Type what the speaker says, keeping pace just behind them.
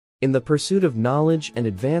In the pursuit of knowledge and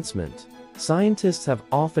advancement, scientists have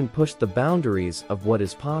often pushed the boundaries of what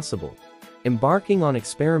is possible, embarking on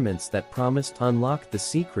experiments that promise to unlock the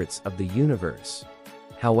secrets of the universe.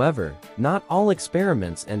 However, not all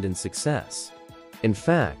experiments end in success. In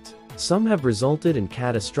fact, some have resulted in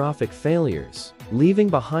catastrophic failures, leaving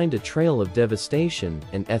behind a trail of devastation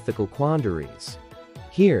and ethical quandaries.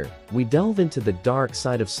 Here, we delve into the dark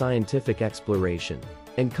side of scientific exploration,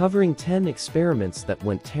 uncovering 10 experiments that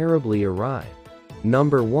went terribly awry.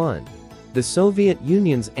 Number 1. The Soviet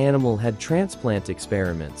Union's animal head transplant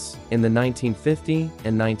experiments in the 1950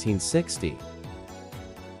 and 1960.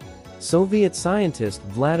 Soviet scientist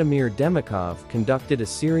Vladimir Demikov conducted a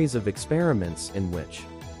series of experiments in which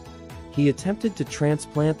he attempted to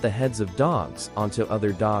transplant the heads of dogs onto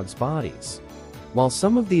other dogs' bodies. While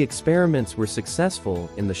some of the experiments were successful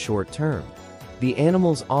in the short term, the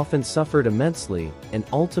animals often suffered immensely and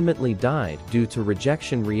ultimately died due to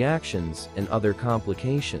rejection reactions and other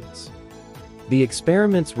complications. The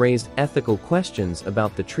experiments raised ethical questions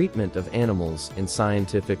about the treatment of animals in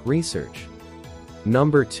scientific research.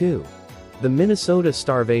 Number 2. The Minnesota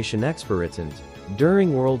starvation experiment.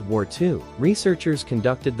 During World War II, researchers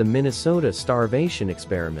conducted the Minnesota starvation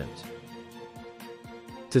experiment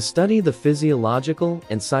to study the physiological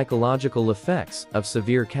and psychological effects of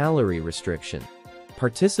severe calorie restriction.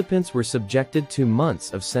 Participants were subjected to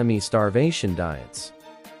months of semi-starvation diets,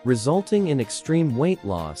 resulting in extreme weight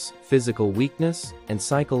loss, physical weakness, and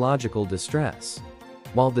psychological distress.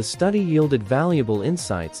 While the study yielded valuable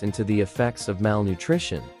insights into the effects of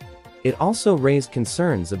malnutrition, it also raised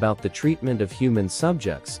concerns about the treatment of human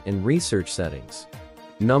subjects in research settings.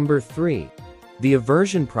 Number 3. The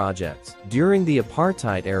Aversion Project. During the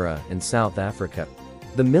apartheid era in South Africa,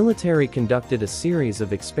 the military conducted a series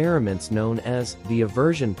of experiments known as the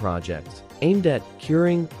Aversion Project, aimed at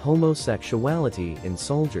curing homosexuality in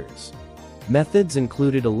soldiers. Methods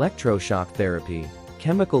included electroshock therapy,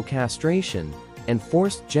 chemical castration, and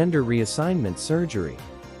forced gender reassignment surgery.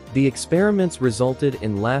 The experiments resulted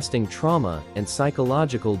in lasting trauma and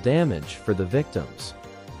psychological damage for the victims,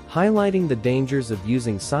 highlighting the dangers of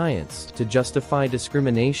using science to justify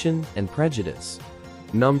discrimination and prejudice.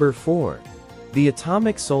 Number 4. The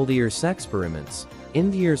Atomic Soldiers Experiments.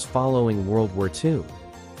 In the years following World War II,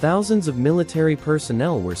 thousands of military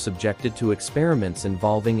personnel were subjected to experiments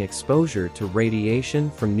involving exposure to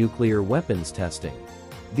radiation from nuclear weapons testing.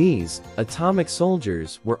 These atomic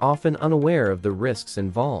soldiers were often unaware of the risks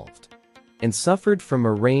involved and suffered from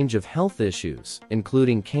a range of health issues,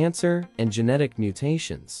 including cancer and genetic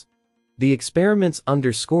mutations. The experiments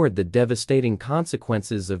underscored the devastating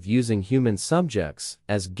consequences of using human subjects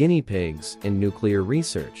as guinea pigs in nuclear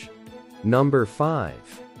research. Number 5.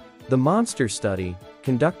 The Monster Study,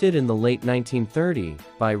 conducted in the late 1930s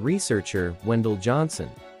by researcher Wendell Johnson.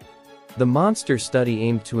 The Monster Study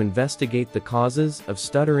aimed to investigate the causes of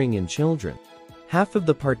stuttering in children. Half of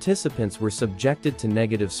the participants were subjected to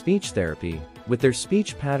negative speech therapy, with their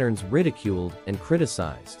speech patterns ridiculed and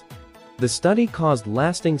criticized. The study caused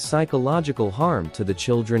lasting psychological harm to the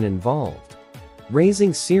children involved,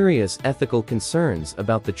 raising serious ethical concerns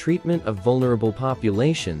about the treatment of vulnerable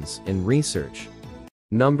populations in research.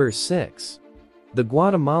 Number 6. The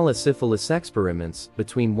Guatemala Syphilis Experiments.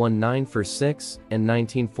 Between 1946 and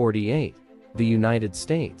 1948, the United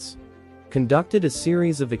States conducted a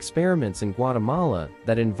series of experiments in Guatemala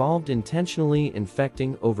that involved intentionally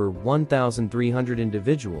infecting over 1,300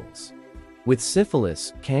 individuals with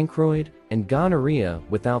syphilis, chancroid, and gonorrhea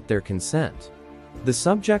without their consent. The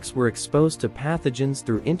subjects were exposed to pathogens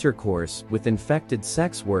through intercourse with infected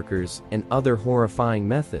sex workers and other horrifying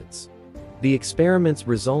methods. The experiments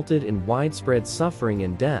resulted in widespread suffering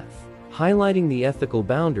and death, highlighting the ethical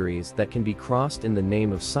boundaries that can be crossed in the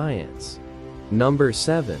name of science. Number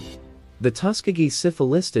 7. The Tuskegee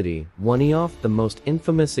Syphilis Study, one of the most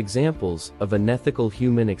infamous examples of unethical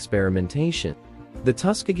human experimentation. The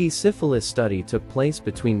Tuskegee Syphilis Study took place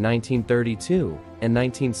between 1932 and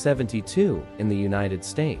 1972 in the United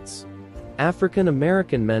States. African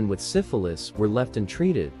American men with syphilis were left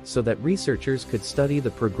untreated so that researchers could study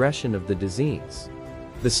the progression of the disease.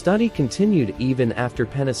 The study continued even after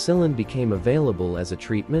penicillin became available as a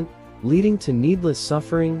treatment, leading to needless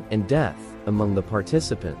suffering and death among the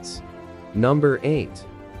participants. Number 8.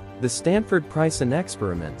 The Stanford Prison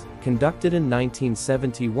Experiment, conducted in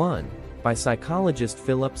 1971 by psychologist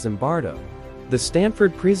Philip Zimbardo. The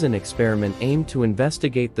Stanford Prison Experiment aimed to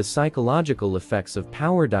investigate the psychological effects of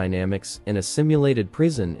power dynamics in a simulated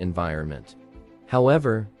prison environment.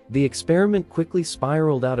 However, the experiment quickly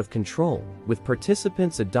spiraled out of control, with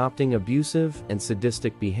participants adopting abusive and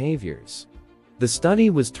sadistic behaviors. The study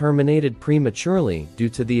was terminated prematurely due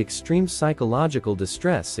to the extreme psychological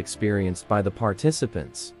distress experienced by the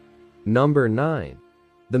participants. Number 9.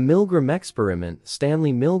 The Milgram experiment.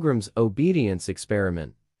 Stanley Milgram's obedience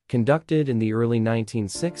experiment, conducted in the early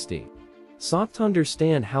 1960s, sought to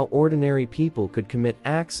understand how ordinary people could commit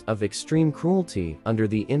acts of extreme cruelty under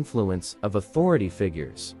the influence of authority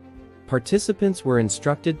figures. Participants were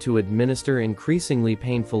instructed to administer increasingly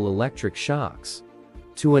painful electric shocks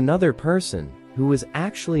to another person who was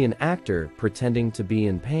actually an actor pretending to be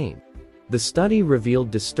in pain. The study revealed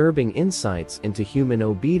disturbing insights into human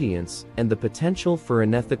obedience and the potential for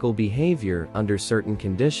unethical behavior under certain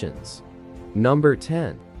conditions. Number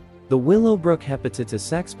 10. The Willowbrook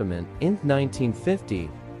hepatitis experiment. In 1950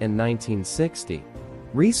 and 1960,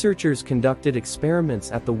 researchers conducted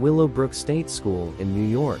experiments at the Willowbrook State School in New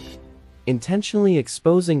York, intentionally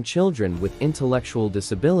exposing children with intellectual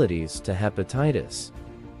disabilities to hepatitis.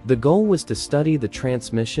 The goal was to study the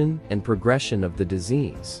transmission and progression of the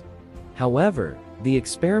disease. However, the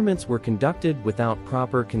experiments were conducted without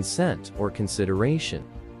proper consent or consideration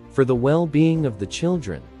for the well-being of the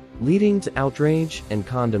children, leading to outrage and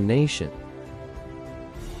condemnation.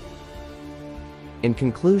 In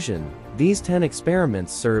conclusion, these 10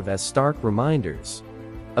 experiments serve as stark reminders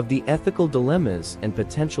of the ethical dilemmas and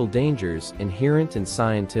potential dangers inherent in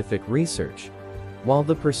scientific research. While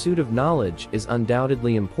the pursuit of knowledge is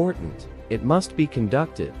undoubtedly important, it must be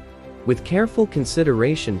conducted with careful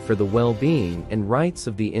consideration for the well-being and rights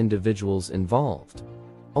of the individuals involved.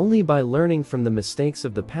 Only by learning from the mistakes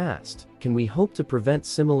of the past can we hope to prevent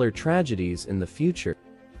similar tragedies in the future.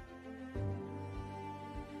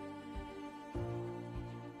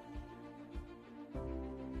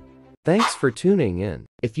 Thanks for tuning in.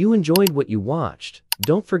 If you enjoyed what you watched,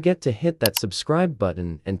 don't forget to hit that subscribe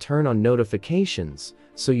button and turn on notifications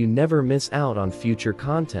so you never miss out on future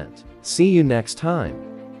content. See you next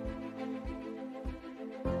time.